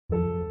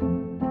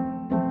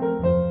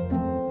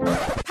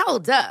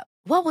Hold up.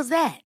 What was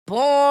that?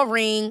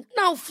 Boring.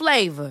 No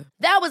flavor.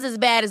 That was as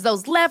bad as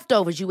those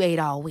leftovers you ate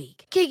all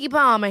week. Keke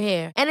Palmer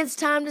here, and it's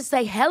time to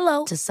say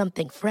hello to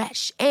something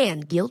fresh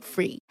and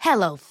guilt-free.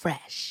 Hello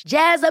Fresh.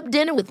 Jazz up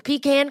dinner with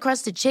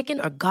pecan-crusted chicken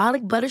or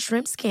garlic butter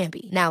shrimp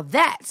scampi. Now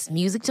that's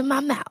music to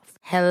my mouth.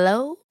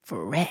 Hello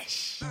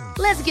Fresh.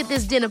 Let's get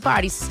this dinner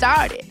party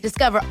started.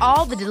 Discover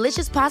all the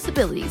delicious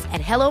possibilities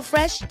at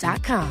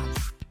hellofresh.com.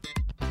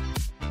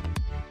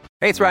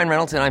 Hey, it's Ryan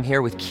Reynolds, and I'm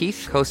here with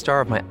Keith,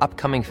 co-star of my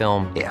upcoming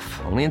film,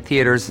 If, only in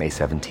theaters May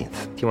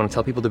 17th. Do you want to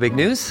tell people the big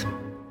news?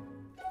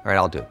 All right,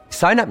 I'll do it.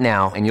 Sign up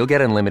now and you'll get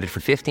unlimited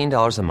for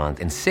 $15 a month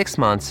and 6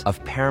 months of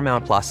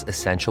Paramount Plus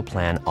Essential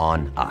Plan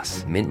on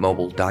us.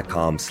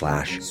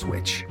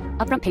 MintMobile.com/switch.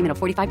 Upfront payment of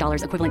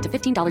 $45 equivalent to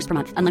 $15 per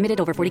month. Unlimited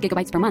over 40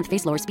 gigabytes per month.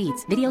 Face lower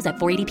speeds. Videos at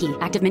 480p.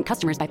 Active Mint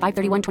customers by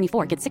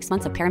 531.24 get 6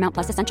 months of Paramount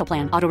Plus Essential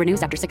Plan. Auto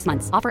renews after 6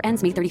 months. Offer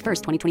ends May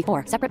 31st,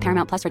 2024. Separate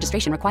Paramount Plus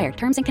registration required.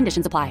 Terms and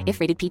conditions apply if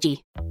rated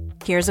PG.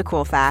 Here's a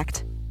cool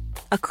fact.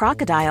 A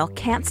crocodile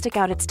can't stick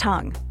out its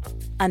tongue.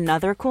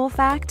 Another cool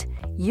fact,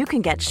 you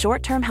can get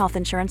short-term health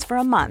insurance for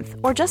a month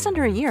or just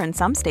under a year in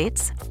some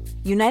states.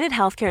 United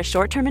Healthcare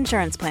short-term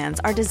insurance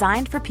plans are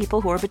designed for people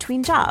who are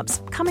between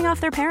jobs, coming off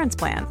their parents'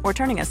 plan, or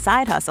turning a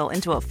side hustle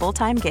into a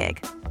full-time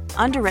gig.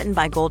 Underwritten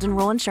by Golden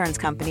Rule Insurance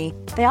Company,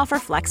 they offer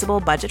flexible,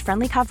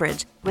 budget-friendly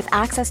coverage with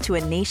access to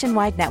a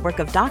nationwide network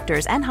of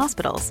doctors and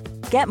hospitals.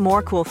 Get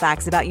more cool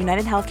facts about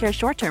United Healthcare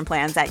short-term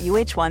plans at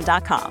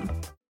uh1.com.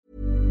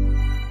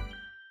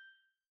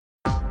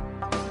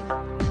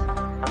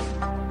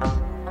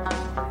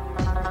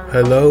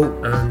 Hello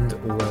and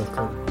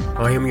welcome.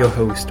 I am your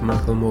host,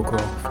 Michael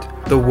Moorcroft.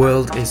 The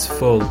world is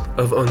full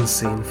of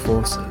unseen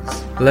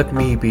forces. Let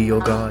me be your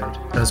guide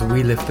as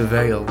we lift the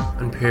veil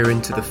and peer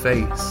into the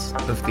face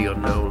of the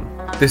unknown.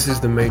 This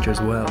is the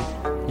Major's Well,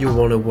 your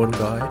one-on-one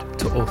guide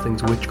to all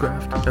things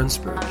witchcraft and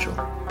spiritual.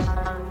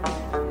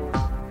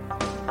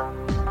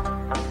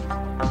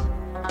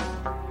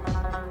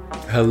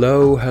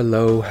 Hello,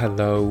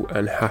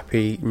 and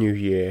Happy New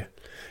Year.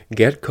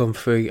 Get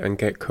comfy and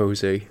get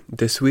cozy.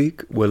 This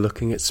week, we're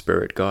looking at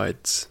spirit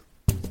guides.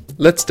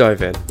 Let's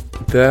dive in.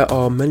 There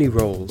are many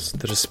roles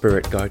that a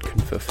spirit guide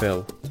can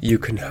fulfill. You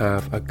can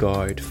have a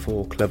guide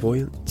for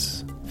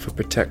clairvoyance, for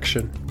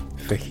protection,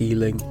 for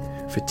healing,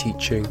 for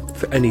teaching,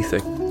 for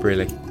anything,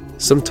 really.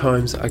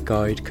 Sometimes a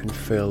guide can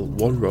fill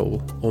one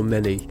role or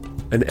many,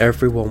 and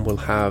everyone will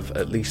have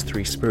at least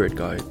 3 spirit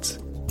guides: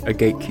 a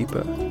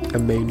gatekeeper, a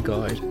main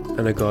guide,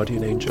 and a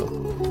guardian angel.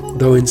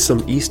 Though in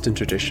some Eastern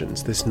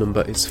traditions this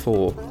number is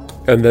 4,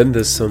 and then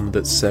there's some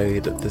that say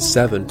that there's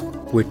 7,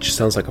 which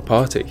sounds like a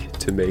party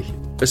to me.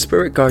 A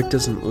spirit guide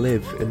doesn't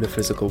live in the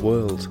physical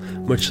world,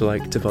 much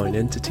like divine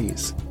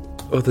entities.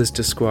 Others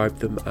describe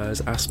them as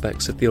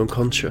aspects of the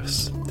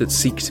unconscious that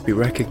seek to be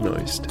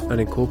recognised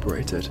and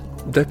incorporated.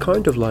 They're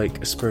kind of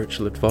like a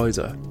spiritual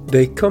advisor.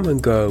 They come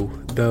and go,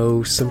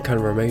 though some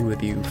can remain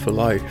with you for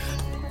life.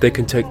 They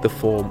can take the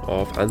form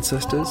of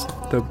ancestors,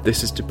 though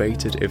this is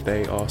debated if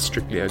they are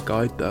strictly a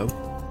guide though,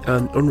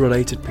 and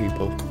unrelated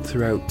people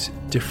throughout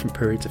different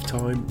periods of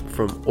time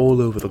from all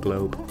over the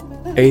globe.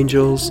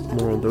 Angels,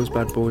 more on those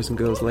bad boys and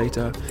girls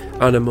later,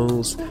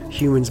 animals,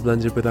 humans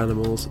blended with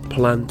animals,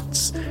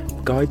 plants.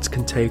 Guides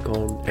can take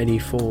on any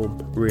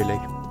form, really.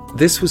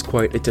 This was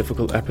quite a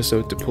difficult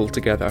episode to pull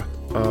together.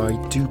 I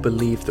do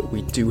believe that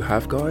we do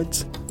have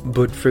guides,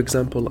 but for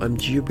example, I'm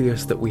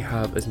dubious that we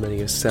have as many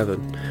as 7,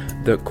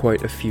 that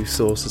quite a few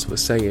sources were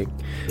saying.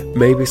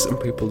 Maybe some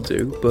people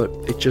do, but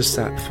it just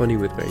sat funny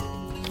with me.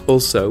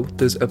 Also,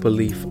 there's a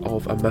belief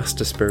of a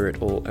master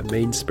spirit or a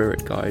main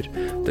spirit guide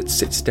that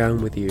sits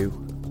down with you,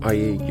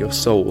 i.e. your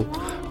soul,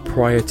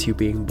 prior to you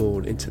being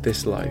born into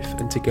this life,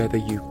 and together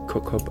you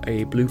cook up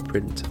a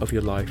blueprint of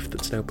your life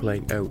that's now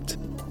playing out.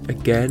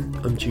 Again,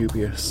 I'm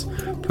dubious.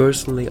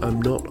 Personally,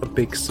 I'm not a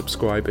big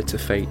subscriber to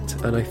fate,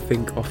 and I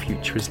think our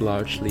future is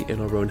largely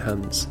in our own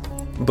hands.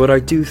 But I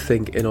do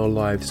think in our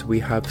lives we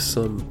have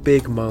some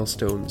big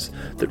milestones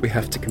that we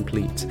have to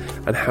complete,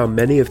 and how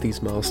many of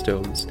these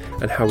milestones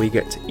and how we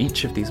get to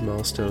each of these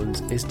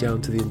milestones is down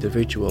to the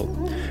individual.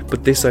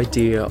 But this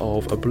idea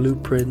of a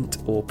blueprint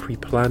or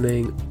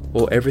pre-planning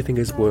or everything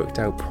is worked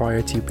out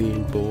prior to you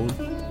being born,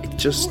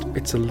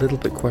 it's a little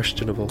bit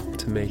questionable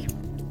to me.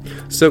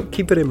 So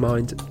keep it in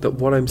mind that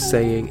what I'm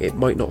saying, it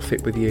might not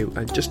fit with you,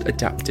 and just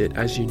adapt it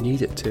as you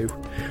need it to.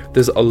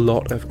 There's a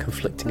lot of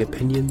conflicting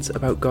opinions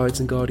about guides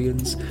and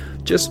guardians.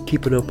 Just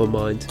keep an open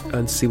mind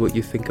and see what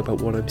you think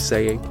about what I'm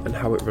saying and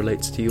how it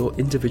relates to your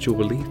individual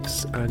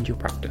beliefs and your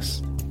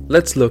practice.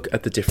 Let's look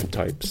at the different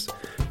types.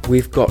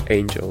 We've got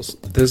angels.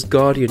 There's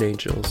guardian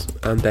angels,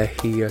 and they're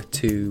here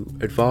to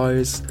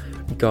advise,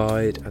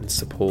 guide and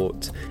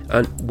support.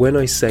 And when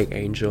I say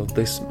angel,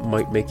 this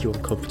might make you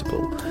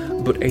uncomfortable,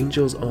 but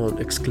angels aren't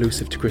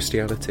exclusive to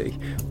Christianity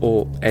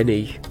or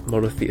any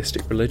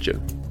monotheistic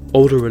religion.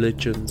 Older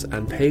religions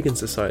and pagan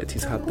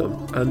societies had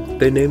them,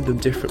 and they named them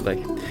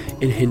differently.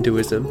 In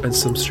Hinduism and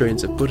some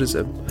strains of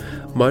Buddhism,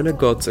 minor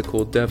gods are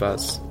called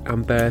devas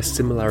and bear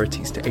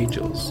similarities to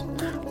angels.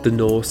 The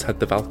Norse had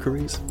the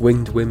Valkyries,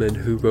 winged women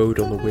who rode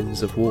on the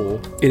winds of war.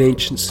 In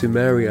ancient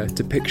Sumeria,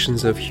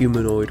 depictions of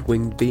humanoid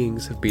winged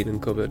beings have been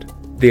uncovered.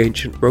 The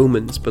ancient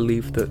Romans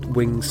believed that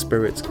winged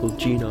spirits called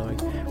genii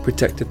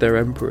protected their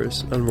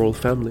emperors and royal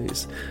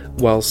families,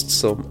 whilst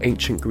some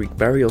ancient Greek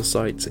burial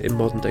sites in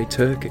modern-day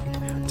Turkey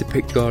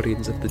depict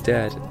guardians of the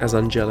dead as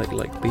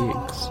angelic-like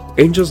beings.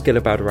 Angels get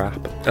a bad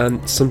rap,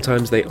 and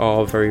sometimes they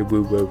are very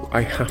woo-woo.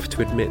 I have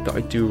to admit that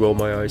I do roll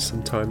my eyes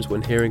sometimes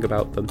when hearing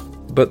about them.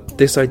 But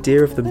this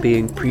idea of them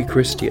being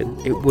pre-Christian,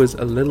 it was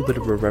a little bit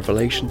of a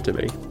revelation to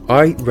me.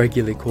 I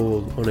regularly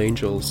call on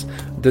angels.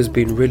 There's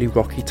been really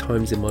rocky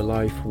times in my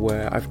life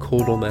where I've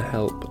called on their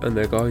help and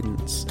their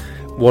guidance.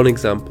 One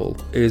example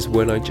is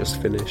when I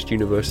just finished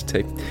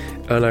university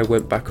and I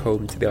went back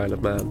home to the Isle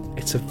of Man.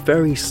 It's a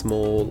very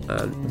small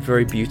and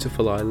very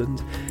beautiful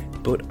island,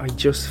 but I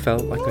just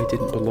felt like I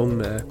didn't belong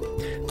there.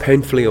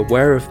 Painfully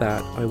aware of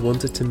that, I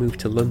wanted to move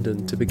to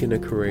London to begin a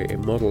career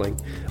in modelling,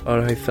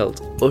 and I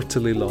felt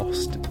utterly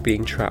lost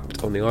being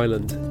trapped on the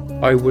island.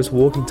 I was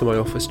walking to my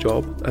office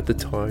job at the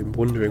time,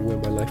 wondering where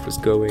my life was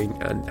going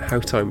and how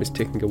time was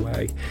ticking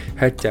away,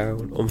 head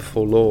down on the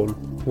forlorn,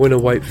 when a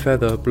white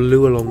feather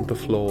blew along the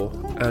floor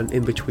and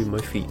in between my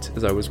feet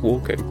as I was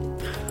walking.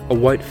 A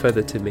white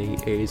feather to me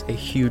is a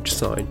huge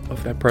sign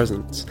of their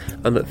presence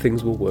and that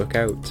things will work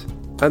out.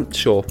 And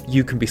sure,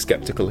 you can be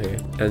skeptical here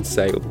and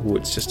say, oh,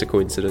 it's just a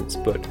coincidence,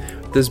 but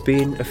there's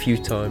been a few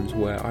times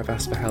where I've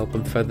asked for help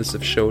and feathers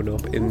have shown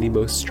up in the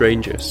most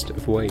strangest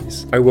of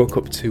ways. I woke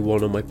up to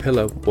one on my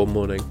pillow one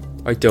morning.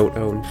 I don't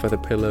own feather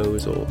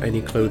pillows or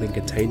any clothing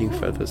containing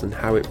feathers, and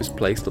how it was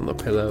placed on the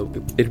pillow,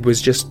 it was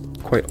just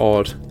quite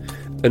odd.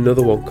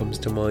 Another one comes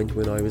to mind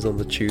when I was on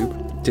the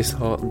tube,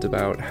 disheartened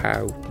about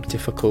how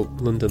difficult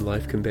London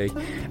life can be,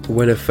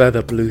 when a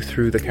feather blew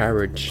through the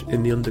carriage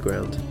in the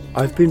underground.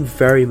 I've been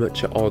very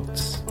much at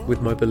odds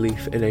with my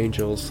belief in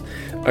angels.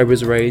 I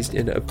was raised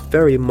in a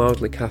very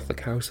mildly Catholic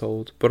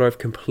household, but I've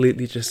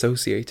completely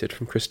dissociated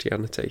from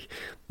Christianity.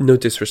 No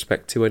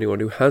disrespect to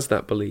anyone who has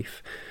that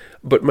belief,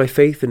 but my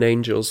faith in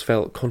angels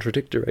felt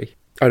contradictory.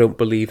 I don't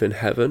believe in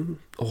heaven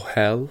or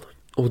hell,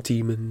 or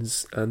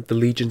demons and the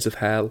legions of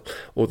hell,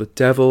 or the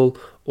devil,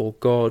 or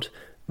God,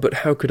 but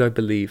how could I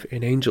believe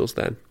in angels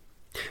then?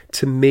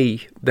 To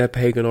me, their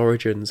pagan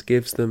origins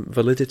gives them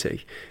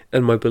validity,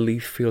 and my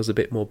belief feels a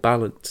bit more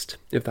balanced,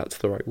 if that's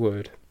the right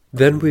word.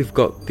 Then we've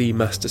got the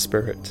Master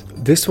Spirit.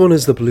 This one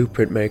is the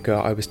blueprint maker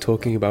I was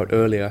talking about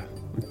earlier.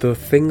 The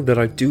thing that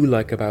I do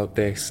like about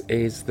this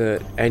is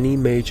that any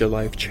major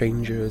life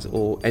changes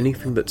or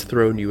anything that's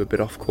thrown you a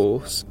bit off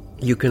course,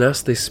 you can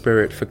ask this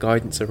spirit for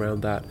guidance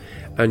around that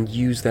and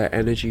use their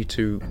energy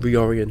to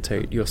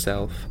reorientate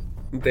yourself.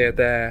 They're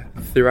there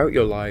throughout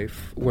your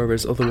life,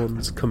 whereas other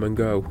ones come and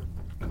go.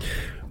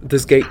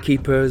 There's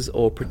gatekeepers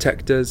or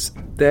protectors.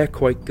 They're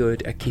quite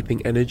good at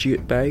keeping energy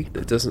at bay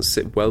that doesn't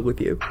sit well with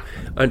you.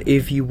 And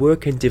if you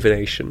work in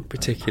divination,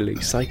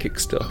 particularly psychic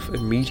stuff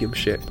and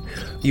mediumship,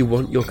 you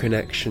want your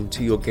connection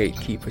to your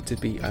gatekeeper to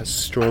be as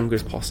strong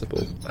as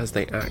possible, as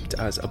they act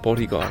as a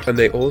bodyguard. And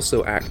they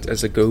also act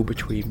as a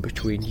go-between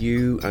between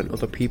you and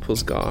other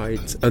people's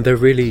guides, and they're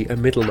really a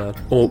middleman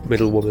or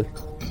middlewoman.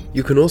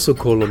 You can also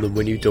call on them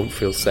when you don't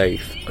feel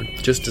safe. And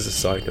just as a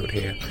side note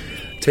here,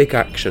 take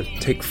action,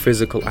 take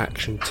physical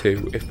action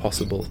too, if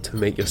possible, to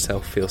make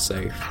yourself feel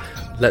safe.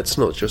 Let's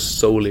not just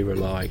solely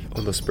rely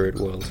on the spirit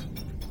world.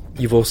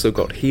 You've also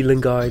got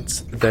healing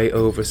guides. They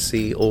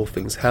oversee all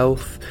things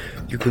health.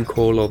 You can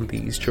call on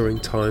these during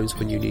times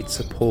when you need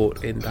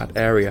support in that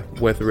area,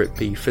 whether it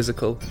be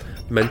physical,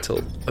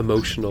 mental,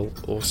 emotional,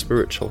 or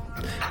spiritual.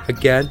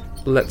 Again,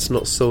 let's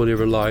not solely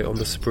rely on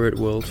the spirit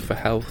world for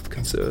health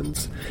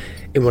concerns.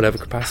 In whatever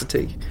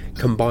capacity,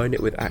 combine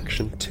it with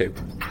action too.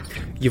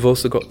 You've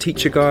also got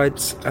teacher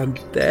guides, and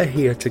they're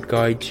here to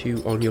guide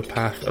you on your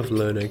path of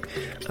learning.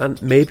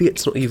 And maybe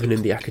it's not even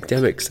in the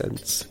academic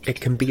sense. It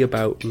can be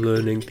about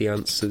learning the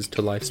answers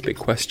to life's big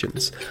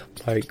questions,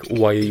 like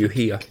why are you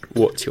here?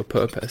 What's your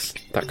purpose?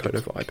 That kind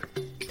of vibe.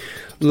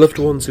 Loved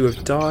ones who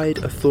have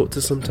died are thought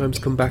to sometimes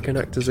come back and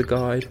act as a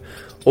guide.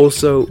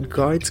 Also,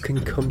 guides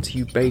can come to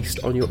you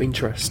based on your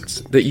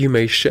interests that you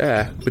may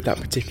share with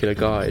that particular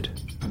guide.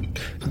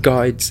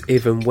 Guides,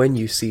 even when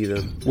you see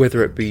them,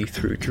 whether it be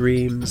through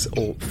dreams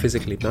or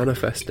physically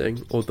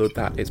manifesting, although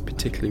that is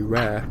particularly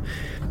rare,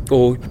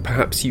 or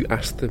perhaps you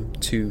ask them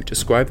to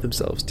describe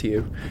themselves to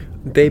you,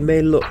 they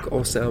may look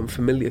or sound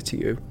familiar to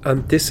you,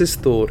 and this is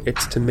thought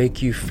it's to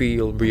make you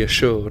feel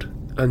reassured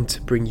and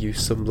to bring you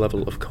some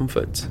level of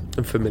comfort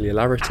and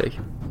familiarity.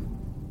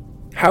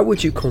 How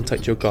would you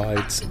contact your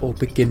guides or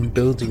begin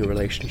building a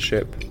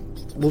relationship?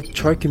 Well,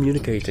 try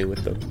communicating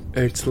with them.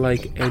 It's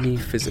like any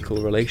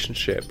physical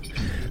relationship.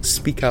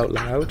 Speak out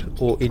loud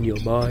or in your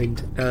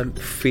mind and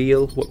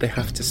feel what they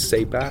have to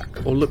say back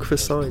or look for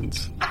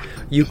signs.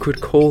 You could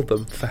call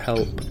them for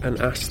help and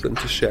ask them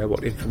to share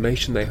what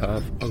information they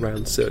have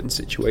around certain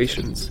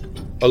situations.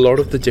 A lot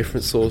of the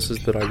different sources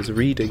that I was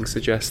reading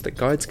suggest that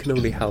guides can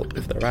only help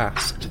if they're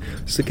asked,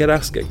 so get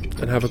asking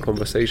and have a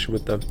conversation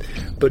with them,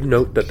 but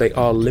note that they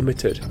are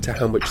limited to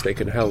how much they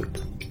can help.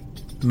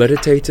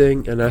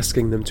 Meditating and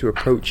asking them to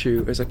approach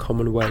you is a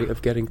common way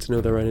of getting to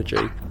know their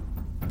energy.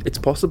 It's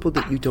possible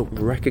that you don't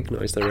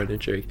recognize their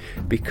energy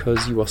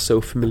because you are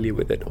so familiar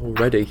with it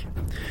already.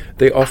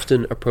 They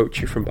often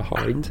approach you from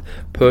behind.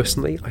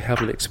 Personally, I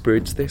haven't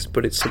experienced this,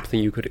 but it's something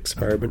you could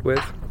experiment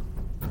with.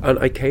 And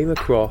I came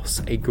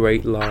across a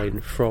great line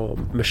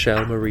from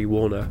Michelle Marie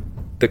Warner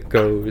that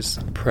goes,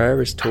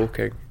 "Prayer is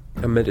talking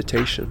and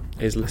meditation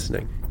is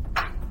listening."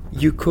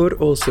 You could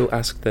also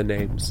ask their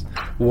names.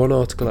 One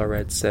article I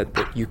read said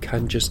that you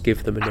can just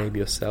give them a name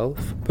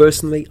yourself.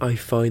 Personally, I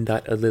find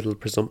that a little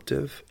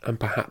presumptive and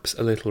perhaps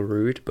a little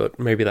rude, but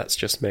maybe that's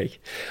just me.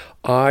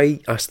 I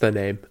ask their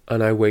name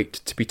and I wait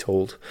to be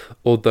told,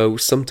 although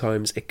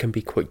sometimes it can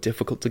be quite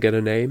difficult to get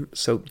a name,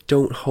 so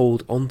don't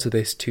hold on to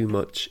this too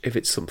much if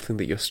it's something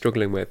that you're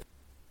struggling with.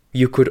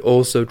 You could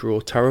also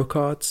draw tarot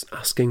cards,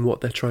 asking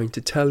what they're trying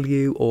to tell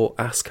you, or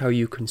ask how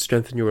you can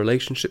strengthen your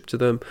relationship to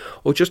them,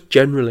 or just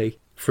generally.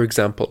 For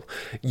example,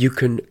 you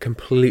can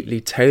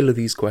completely tailor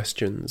these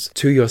questions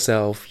to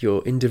yourself,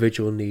 your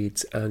individual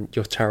needs, and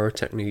your tarot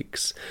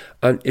techniques.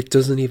 And it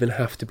doesn't even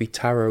have to be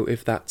tarot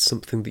if that's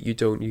something that you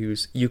don't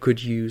use. You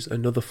could use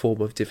another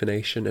form of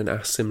divination and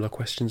ask similar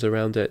questions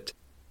around it.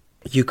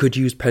 You could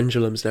use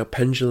pendulums. Now,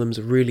 pendulums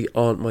really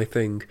aren't my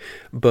thing,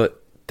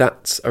 but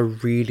that's a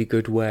really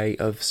good way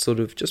of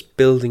sort of just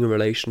building a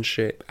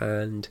relationship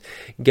and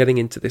getting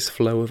into this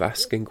flow of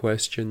asking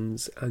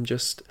questions and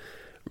just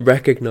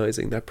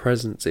recognizing their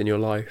presence in your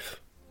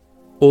life.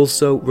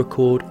 Also,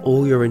 record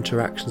all your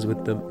interactions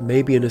with them,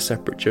 maybe in a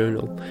separate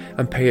journal,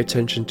 and pay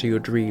attention to your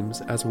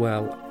dreams as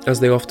well, as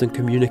they often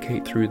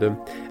communicate through them.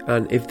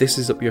 And if this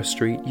is up your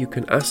street, you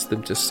can ask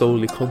them to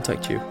solely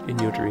contact you in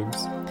your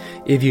dreams.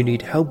 If you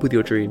need help with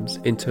your dreams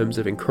in terms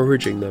of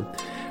encouraging them,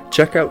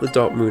 check out the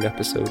Dark Moon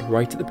episode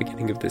right at the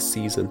beginning of this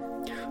season.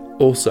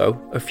 Also,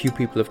 a few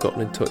people have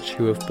gotten in touch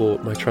who have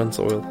bought my trance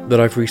oil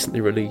that I've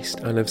recently released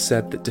and have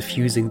said that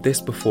diffusing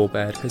this before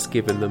bed has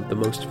given them the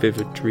most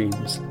vivid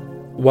dreams.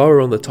 While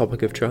we're on the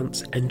topic of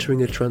trance,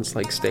 entering a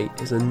trance-like state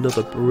is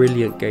another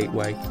brilliant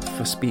gateway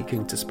for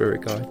speaking to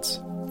spirit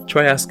guides.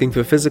 Try asking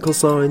for physical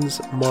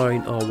signs.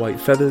 Mine are white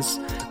feathers,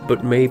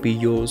 but maybe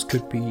yours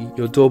could be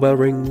your doorbell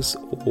rings,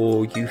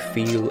 or you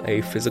feel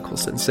a physical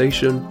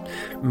sensation.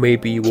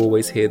 Maybe you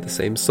always hear the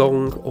same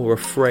song or a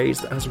phrase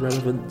that has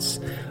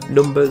relevance.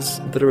 Numbers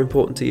that are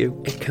important to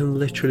you. It can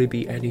literally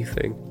be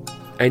anything.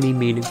 Any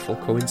meaningful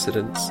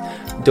coincidence.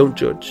 Don't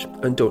judge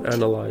and don't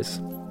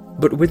analyse.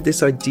 But with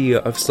this idea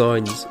of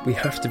signs, we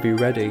have to be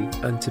ready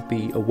and to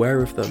be aware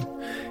of them.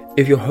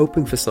 If you're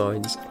hoping for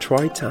signs,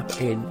 try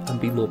tap in and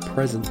be more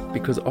present,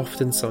 because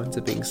often signs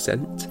are being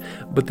sent,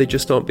 but they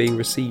just aren't being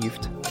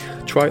received.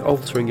 Try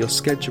altering your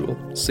schedule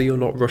so you're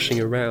not rushing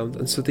around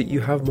and so that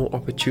you have more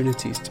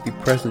opportunities to be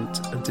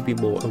present and to be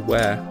more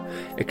aware.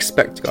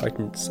 Expect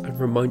guidance and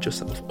remind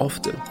yourself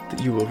often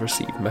that you will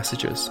receive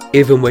messages.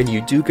 Even when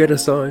you do get a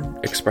sign,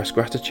 express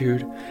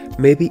gratitude,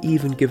 maybe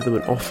even give them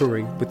an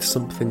offering with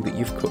something that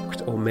you've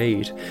cooked or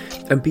made,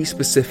 and be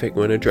specific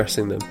when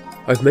addressing them.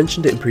 I've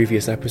mentioned it in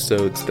previous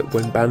episodes that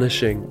when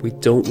banishing, we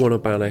don't want to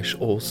banish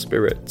all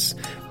spirits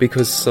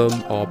because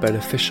some are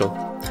beneficial.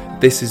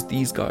 This is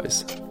these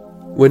guys.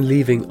 When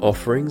leaving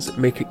offerings,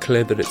 make it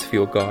clear that it's for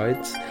your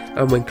guides,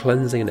 and when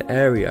cleansing an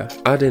area,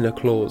 add in a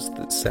clause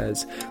that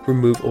says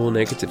remove all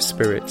negative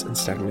spirits and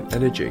stagnant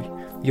energy.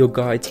 Your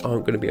guides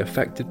aren't going to be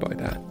affected by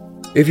that.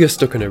 If you're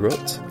stuck in a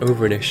rut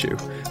over an issue,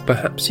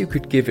 perhaps you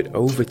could give it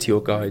over to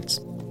your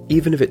guides,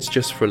 even if it's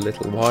just for a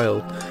little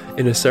while,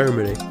 in a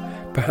ceremony.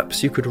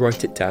 Perhaps you could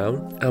write it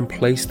down and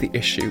place the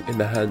issue in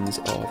the hands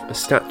of a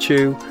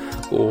statue,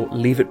 or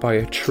leave it by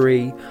a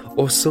tree,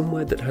 or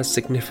somewhere that has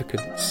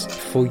significance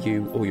for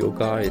you or your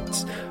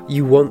guides.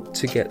 You want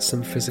to get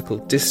some physical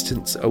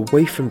distance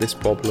away from this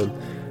problem,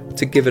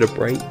 to give it a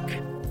break,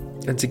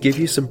 and to give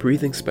you some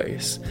breathing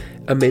space,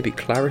 and maybe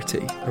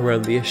clarity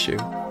around the issue.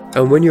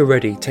 And when you're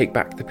ready, take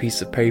back the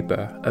piece of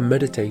paper and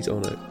meditate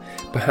on it.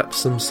 Perhaps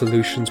some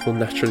solutions will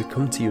naturally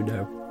come to you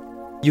now.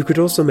 You could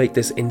also make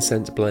this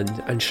incense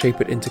blend and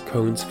shape it into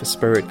cones for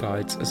spirit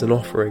guides as an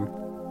offering.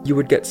 You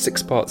would get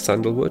 6 parts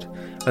sandalwood,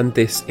 and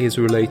this is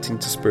relating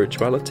to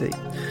spirituality,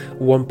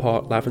 1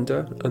 part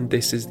lavender, and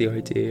this is the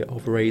idea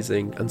of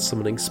raising and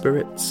summoning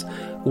spirits,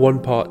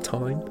 1 part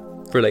thyme,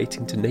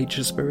 relating to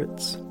nature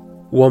spirits,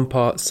 1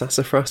 part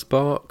sassafras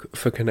bark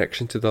for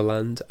connection to the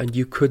land, and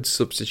you could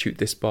substitute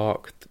this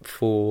bark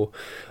for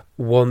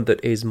one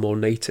that is more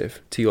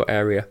native to your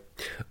area.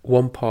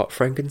 1 part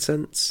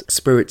frankincense.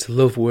 Spirits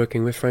love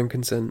working with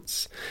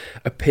frankincense.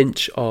 A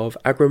pinch of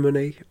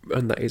agrimony,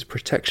 and that is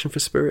protection for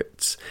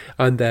spirits.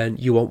 And then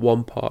you want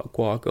 1 part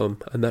guar gum,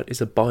 and that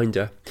is a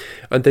binder.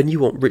 And then you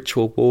want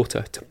ritual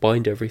water to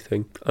bind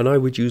everything, and I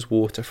would use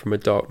water from a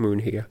dark moon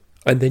here.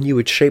 And then you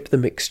would shape the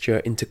mixture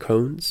into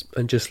cones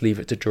and just leave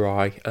it to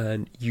dry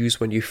and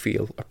use when you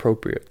feel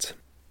appropriate.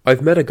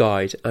 I've met a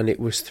guide, and it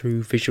was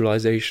through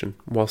visualization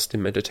whilst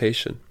in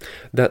meditation.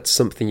 That's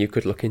something you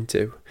could look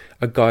into,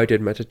 a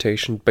guided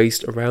meditation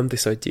based around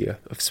this idea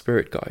of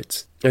spirit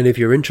guides. And if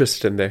you're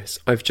interested in this,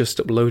 I've just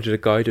uploaded a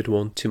guided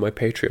one to my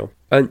Patreon.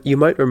 And you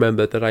might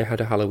remember that I had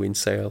a Halloween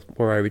sale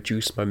where I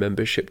reduced my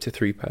membership to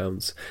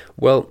 £3.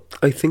 Well,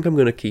 I think I'm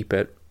going to keep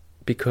it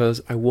because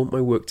I want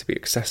my work to be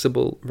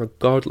accessible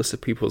regardless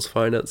of people's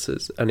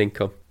finances and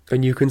income.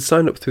 And you can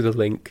sign up through the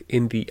link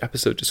in the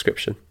episode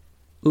description.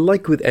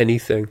 Like with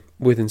anything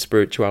within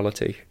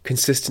spirituality,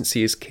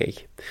 consistency is key.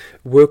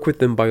 Work with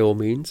them by all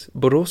means,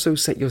 but also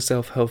set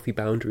yourself healthy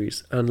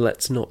boundaries and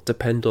let's not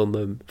depend on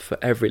them for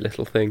every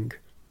little thing.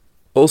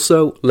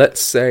 Also,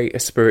 let's say a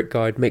spirit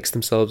guide makes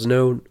themselves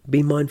known,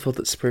 be mindful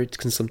that spirits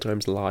can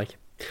sometimes lie.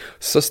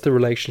 Suss the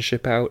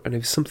relationship out, and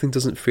if something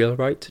doesn't feel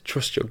right,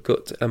 trust your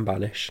gut and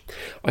banish.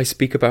 I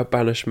speak about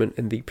banishment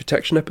in the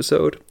protection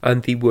episode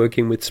and the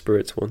working with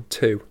spirits one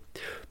too.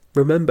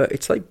 Remember,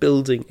 it's like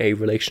building a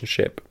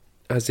relationship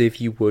as if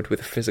you would with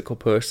a physical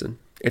person.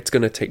 It's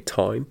going to take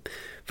time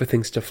for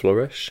things to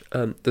flourish,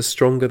 and the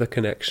stronger the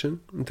connection,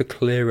 the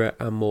clearer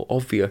and more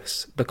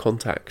obvious the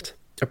contact.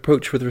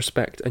 Approach with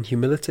respect and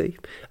humility,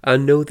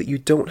 and know that you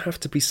don't have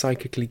to be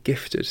psychically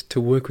gifted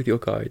to work with your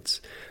guides.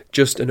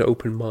 Just an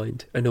open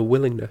mind and a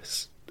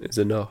willingness is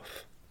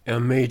enough.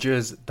 And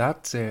Majors,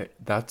 that's it.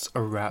 That's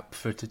a wrap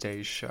for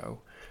today's show.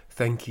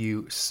 Thank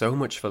you so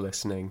much for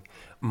listening.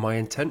 My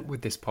intent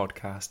with this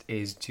podcast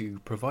is to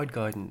provide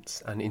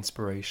guidance and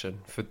inspiration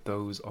for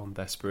those on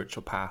their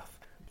spiritual path,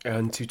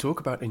 and to talk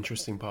about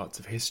interesting parts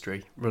of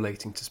history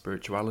relating to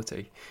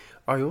spirituality.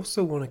 I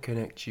also want to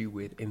connect you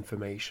with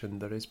information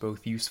that is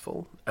both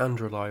useful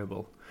and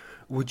reliable.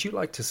 Would you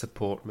like to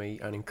support me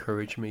and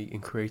encourage me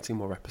in creating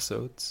more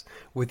episodes?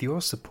 With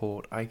your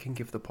support, I can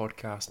give the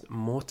podcast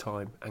more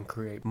time and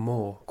create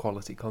more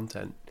quality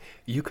content.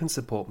 You can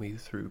support me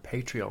through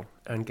Patreon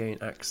and gain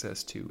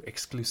access to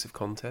exclusive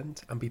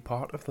content and be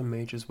part of the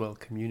Majors Well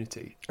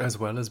community, as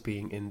well as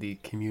being in the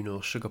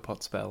communal Sugar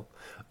Pot spell.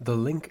 The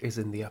link is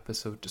in the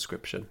episode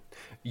description.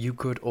 You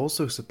could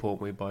also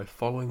support me by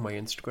following my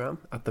Instagram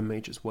at the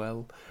Majors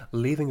Well,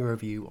 leaving a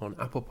review on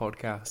Apple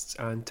Podcasts,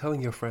 and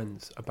telling your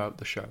friends about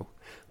the show.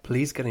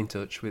 Please get in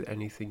touch with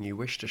anything you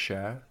wish to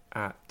share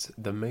at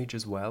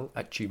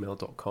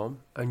themajorswell@gmail.com,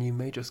 and you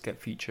may just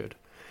get featured.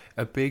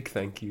 A big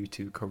thank you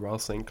to Coral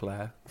St.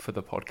 Clair for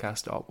the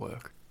podcast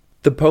artwork.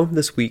 The poem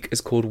this week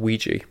is called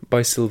Ouija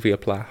by Sylvia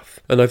Plath,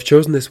 and I've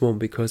chosen this one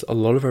because a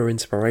lot of her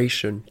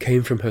inspiration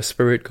came from her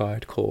spirit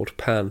guide called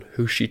Pan,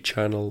 who she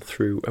channeled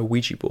through a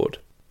Ouija board.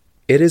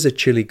 It is a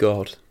chilly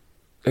god,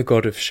 a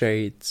god of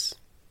shades,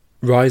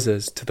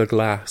 rises to the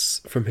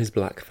glass from his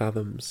black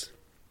fathoms.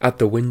 At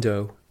the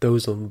window,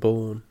 those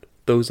unborn,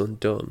 those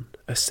undone,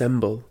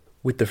 assemble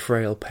with the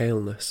frail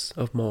paleness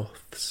of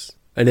moths,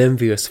 an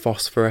envious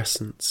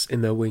phosphorescence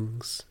in their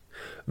wings,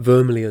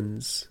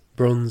 vermilions,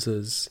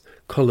 bronzes,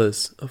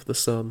 colours of the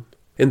sun.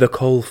 In the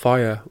coal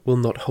fire will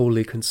not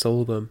wholly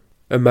console them.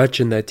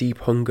 Imagine their deep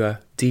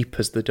hunger, deep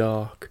as the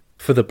dark,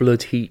 for the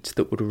blood heat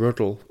that would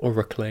ruddle or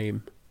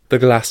reclaim. The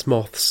glass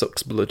moth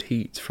sucks blood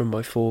heat from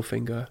my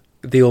forefinger.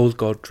 The old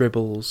god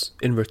dribbles,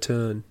 in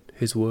return,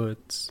 his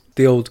words.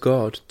 The old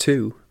god,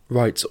 too,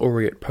 writes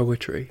aureate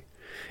poetry,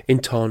 in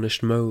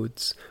tarnished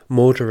modes,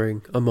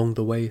 mordering among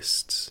the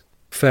wastes.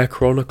 Fair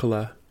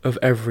chronicler of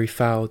every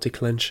foul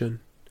declension,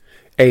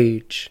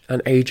 age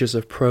and ages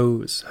of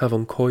prose have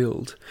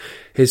uncoiled,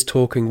 his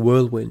talking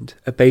whirlwind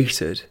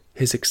abated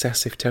his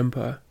excessive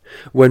temper,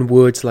 when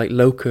words like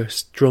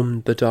locusts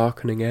drummed the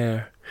darkening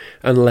air,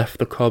 and left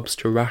the cobs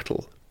to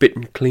rattle,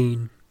 bitten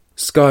clean.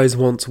 Skies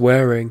once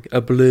wearing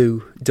a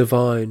blue,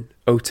 divine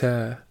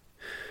hauteur,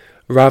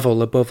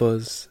 ravel above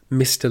us,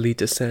 mistily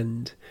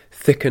descend,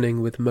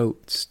 thickening with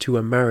motes to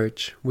a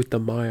marriage with the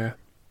mire.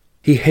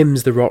 He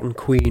hymns the rotten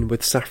queen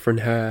with saffron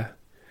hair,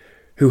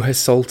 who has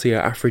saltier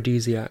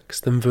aphrodisiacs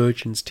than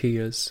virgin's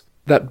tears.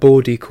 That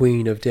bawdy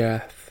queen of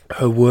death,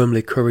 her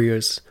wormly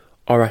couriers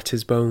are at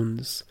his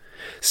bones.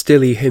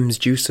 Still he hymns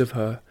juice of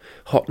her,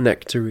 hot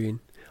nectarine.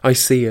 I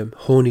see him,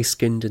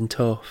 horny-skinned and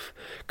tough,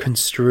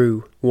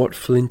 construe what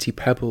flinty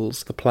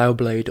pebbles the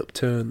plough-blade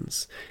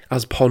upturns,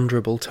 as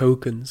ponderable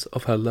tokens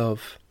of her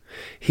love.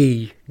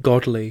 He,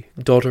 godly,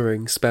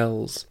 doddering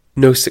spells,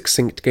 no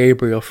succinct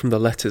Gabriel from the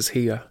letters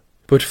here,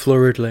 but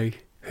flurriedly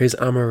his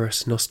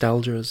amorous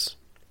nostalgias.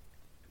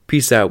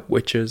 Peace out,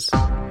 witches.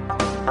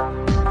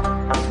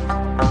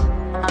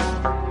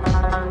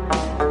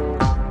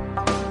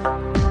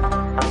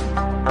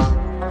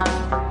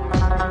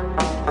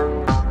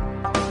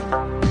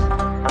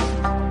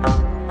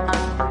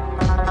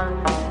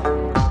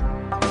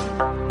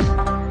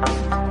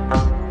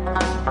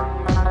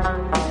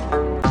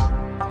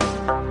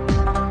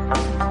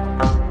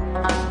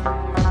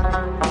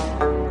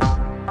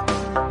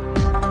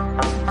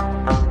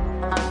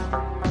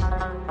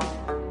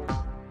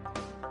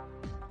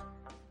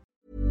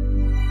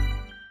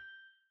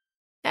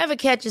 Ever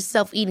catch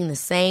yourself eating the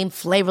same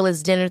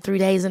flavorless dinner 3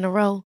 days in a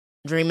row?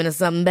 Dreaming of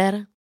something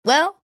better?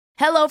 Well,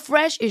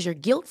 HelloFresh is your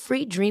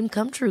guilt-free dream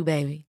come true,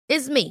 baby.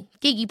 It's me,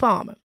 Keke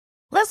Palmer.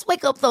 Let's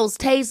wake up those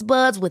taste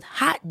buds with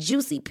hot,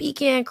 juicy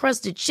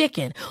pecan-crusted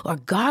chicken or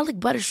garlic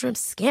butter shrimp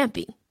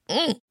scampi.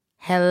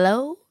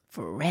 Hello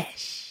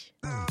Fresh.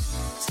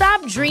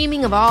 Stop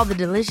dreaming of all the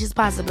delicious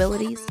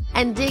possibilities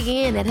and dig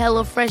in at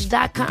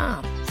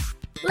HelloFresh.com.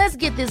 Let's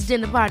get this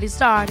dinner party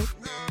started.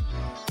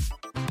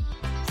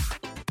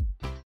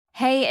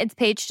 Hey, it's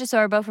Paige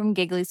DeSorbo from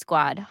Giggly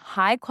Squad.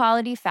 High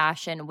quality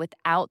fashion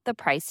without the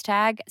price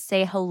tag.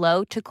 Say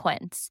hello to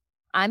Quince.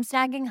 I'm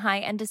snagging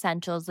high-end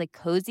essentials like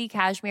cozy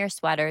cashmere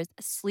sweaters,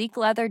 sleek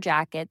leather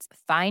jackets,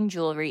 fine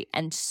jewelry,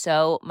 and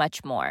so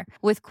much more.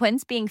 With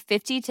Quince being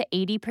 50 to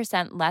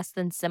 80% less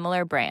than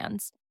similar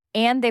brands.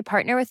 And they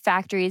partner with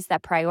factories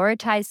that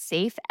prioritize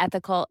safe,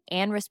 ethical,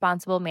 and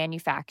responsible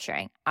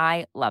manufacturing.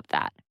 I love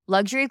that.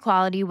 Luxury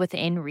quality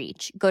within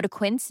reach. Go to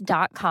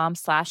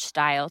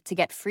quince.com/style to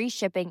get free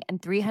shipping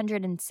and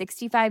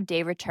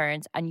 365-day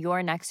returns on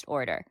your next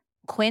order.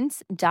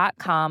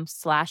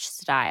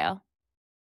 Quince.com/style.